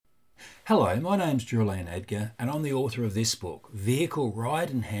Hello, my name's Julian Edgar and I'm the author of this book, Vehicle Ride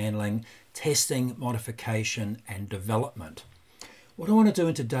and Handling, Testing, Modification and Development. What I want to do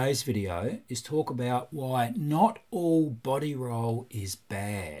in today's video is talk about why not all body roll is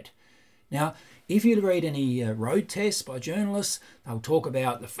bad. Now, if you read any road tests by journalists, they'll talk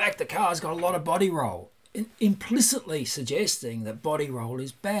about the fact the car's got a lot of body roll, implicitly suggesting that body roll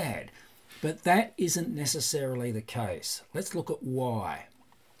is bad. But that isn't necessarily the case. Let's look at why.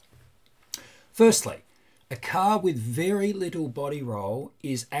 Firstly, a car with very little body roll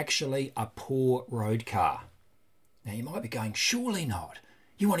is actually a poor road car. Now you might be going, surely not.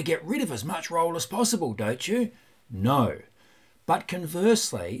 You want to get rid of as much roll as possible, don't you? No. But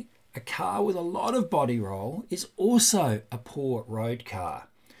conversely, a car with a lot of body roll is also a poor road car.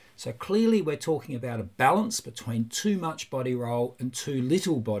 So clearly we're talking about a balance between too much body roll and too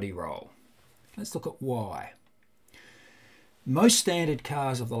little body roll. Let's look at why. Most standard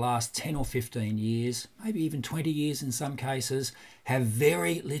cars of the last 10 or 15 years, maybe even 20 years in some cases, have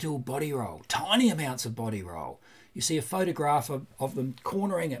very little body roll, tiny amounts of body roll. You see a photograph of them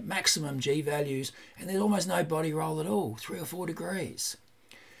cornering at maximum G values and there's almost no body roll at all, 3 or 4 degrees.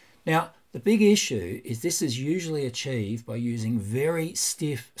 Now, the big issue is this is usually achieved by using very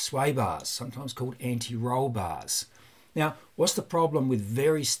stiff sway bars, sometimes called anti-roll bars. Now, what's the problem with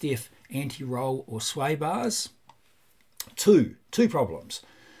very stiff anti-roll or sway bars? Two problems.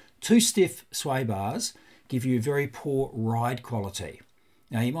 Too stiff sway bars give you very poor ride quality.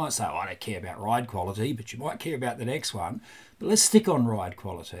 Now you might say, oh, I don't care about ride quality, but you might care about the next one. But let's stick on ride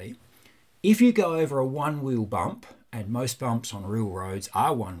quality. If you go over a one-wheel bump, and most bumps on real roads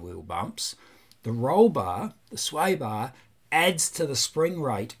are one-wheel bumps, the roll bar, the sway bar, adds to the spring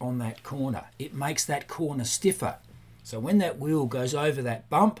rate on that corner. It makes that corner stiffer. So when that wheel goes over that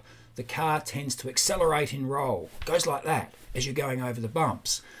bump, the car tends to accelerate in roll. It goes like that as you're going over the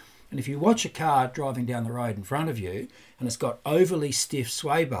bumps. And if you watch a car driving down the road in front of you and it's got overly stiff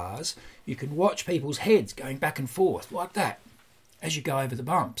sway bars, you can watch people's heads going back and forth like that as you go over the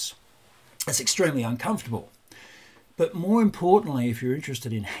bumps. It's extremely uncomfortable. But more importantly, if you're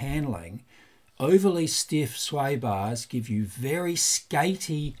interested in handling, overly stiff sway bars give you very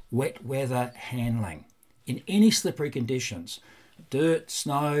skatey wet weather handling. In any slippery conditions, dirt,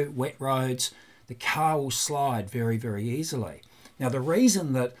 snow, wet roads, the car will slide very, very easily. Now, the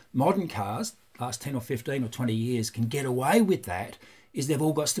reason that modern cars, last 10 or 15 or 20 years, can get away with that is they've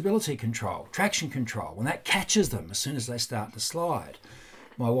all got stability control, traction control, and that catches them as soon as they start to slide.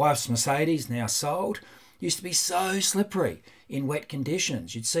 My wife's Mercedes, now sold, used to be so slippery in wet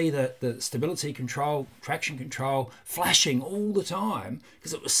conditions. You'd see the stability control, traction control flashing all the time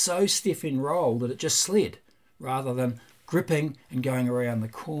because it was so stiff in roll that it just slid rather than gripping and going around the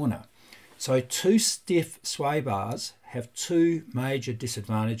corner. So too stiff sway bars have two major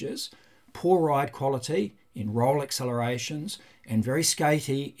disadvantages: poor ride quality in roll accelerations and very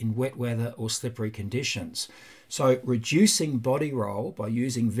skatey in wet weather or slippery conditions. So reducing body roll by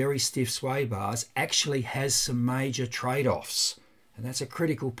using very stiff sway bars actually has some major trade-offs, and that's a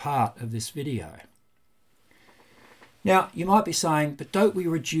critical part of this video. Now you might be saying, but don't we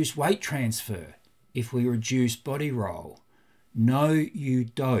reduce weight transfer if we reduce body roll? No, you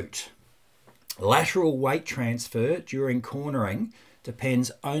don't. Lateral weight transfer during cornering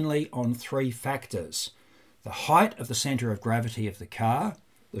depends only on 3 factors: the height of the centre of gravity of the car,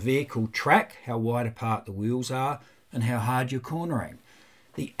 the vehicle track, how wide apart the wheels are, and how hard you're cornering.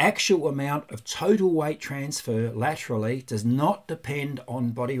 The actual amount of total weight transfer laterally does not depend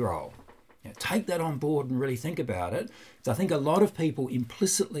on body roll. Now, take that on board and really think about it, because I think a lot of people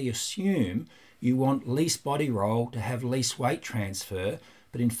implicitly assume you want least body roll to have least weight transfer,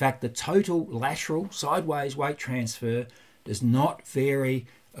 but in fact the total lateral sideways weight transfer does not vary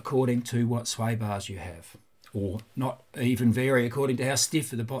according to what sway bars you have, or not even vary according to how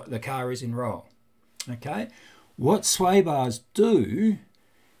stiff the car is in roll. Okay, what sway bars do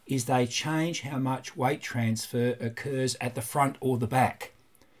is they change how much weight transfer occurs at the front or the back.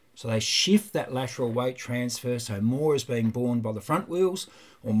 So they shift that lateral weight transfer, so more is being borne by the front wheels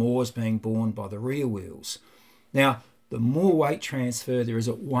or more is being borne by the rear wheels. Now, the more weight transfer there is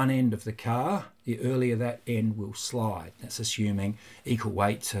at one end of the car, the earlier that end will slide. That's assuming equal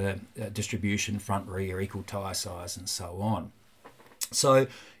weight distribution, front, rear, equal tyre size, and so on. So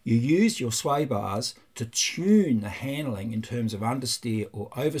you use your sway bars to tune the handling in terms of understeer or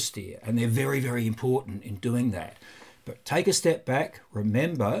oversteer, and they're very, very important in doing that. But take a step back,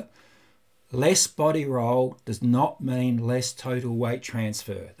 remember, less body roll does not mean less total weight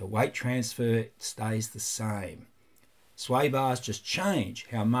transfer. The weight transfer stays the same. Sway bars just change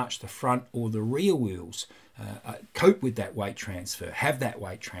how much the front or the rear wheels cope with that weight transfer, have that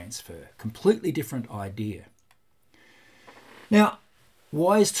weight transfer. Completely different idea. Now,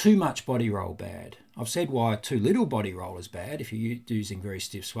 why is too much body roll bad? I've said why too little body roll is bad if you're using very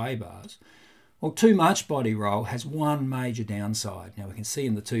stiff sway bars. Well, too much body roll has one major downside. Now, we can see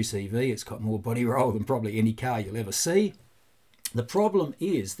in the 2CV it's got more body roll than probably any car you'll ever see. The problem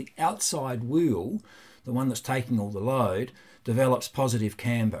is the outside wheel, the one that's taking all the load, develops positive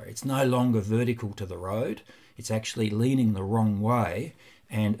camber. It's no longer vertical to the road. It's actually leaning the wrong way.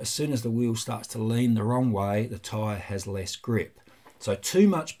 And as soon as the wheel starts to lean the wrong way, the tyre has less grip. So too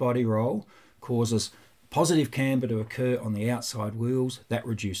much body roll causes positive camber to occur on the outside wheels. That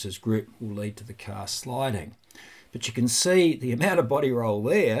reduces grip, will lead to the car sliding. But you can see the amount of body roll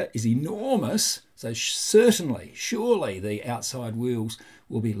there is enormous. So surely the outside wheels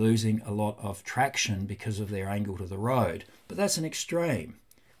will be losing a lot of traction because of their angle to the road. But that's an extreme.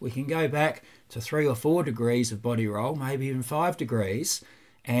 We can go back to 3 or 4 degrees of body roll, maybe even 5 degrees,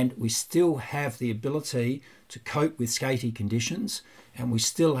 and we still have the ability to cope with skatey conditions, and we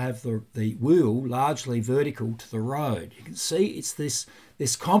still have the wheel largely vertical to the road. You can see it's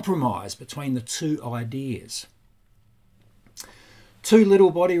this compromise between the two ideas. Too little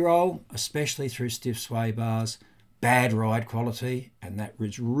body roll, especially through stiff sway bars, bad ride quality, and that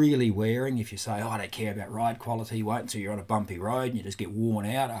is really wearing. If you say, oh, I don't care about ride quality, wait until you're on a bumpy road and you just get worn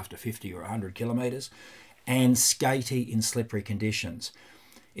out after 50 or 100 kilometres, and skatey in slippery conditions.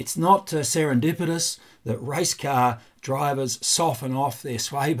 It's not serendipitous that race car drivers soften off their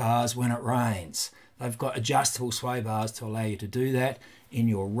sway bars when it rains. They've got adjustable sway bars to allow you to do that. In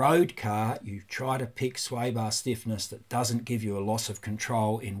your road car, you try to pick sway bar stiffness that doesn't give you a loss of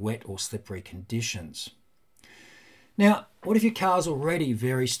control in wet or slippery conditions. Now, what if your car's already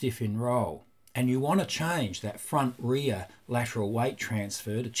very stiff in roll and you want to change that front-rear lateral weight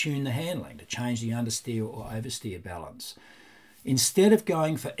transfer to tune the handling, to change the understeer or oversteer balance? Instead of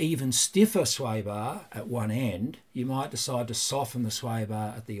going for even stiffer sway bar at one end, you might decide to soften the sway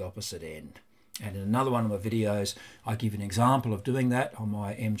bar at the opposite end. And in another one of my videos, I give an example of doing that on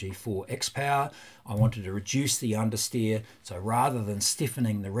my MG4 X-Power. I wanted to reduce the understeer, so rather than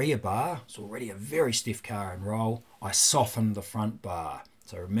stiffening the rear bar, it's already a very stiff car in roll, I softened the front bar.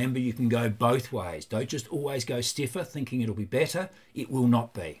 So remember, you can go both ways. Don't just always go stiffer thinking it'll be better. It will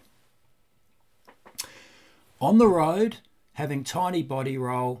not be. On the road, having tiny body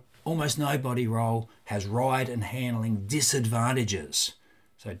roll, almost no body roll, has ride and handling disadvantages.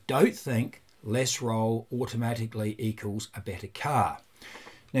 So don't think less roll automatically equals a better car.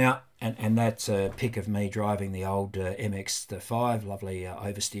 Now, and that's a pic of me driving the old MX-5, lovely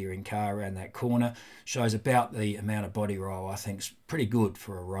oversteering car around that corner, shows about the amount of body roll I think is pretty good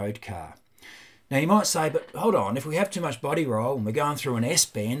for a road car. Now you might say, but hold on, if we have too much body roll and we're going through an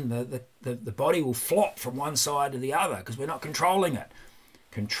S-bend, the body will flop from one side to the other because we're not controlling it.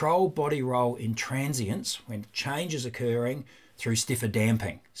 Control body roll in transients when change is occurring through stiffer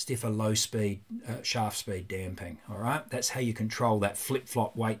damping, stiffer low speed, shaft speed damping, all right? That's how you control that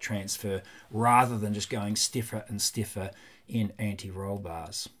flip-flop weight transfer rather than just going stiffer and stiffer in anti-roll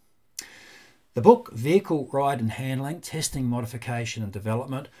bars. The book, Vehicle Ride and Handling, Testing, Modification and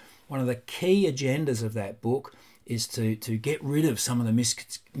Development, one of the key agendas of that book is to get rid of some of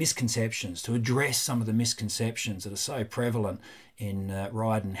the misconceptions, to address some of the misconceptions that are so prevalent in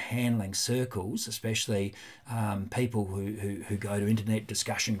ride and handling circles, especially people who go to internet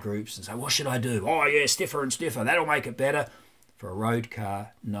discussion groups and say, what should I do? Oh yeah, stiffer and stiffer, that'll make it better. For a road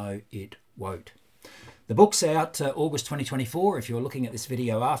car, no, it won't. The book's out August 2024. If you're looking at this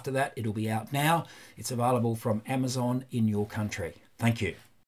video after that, it'll be out now. It's available from Amazon in your country. Thank you.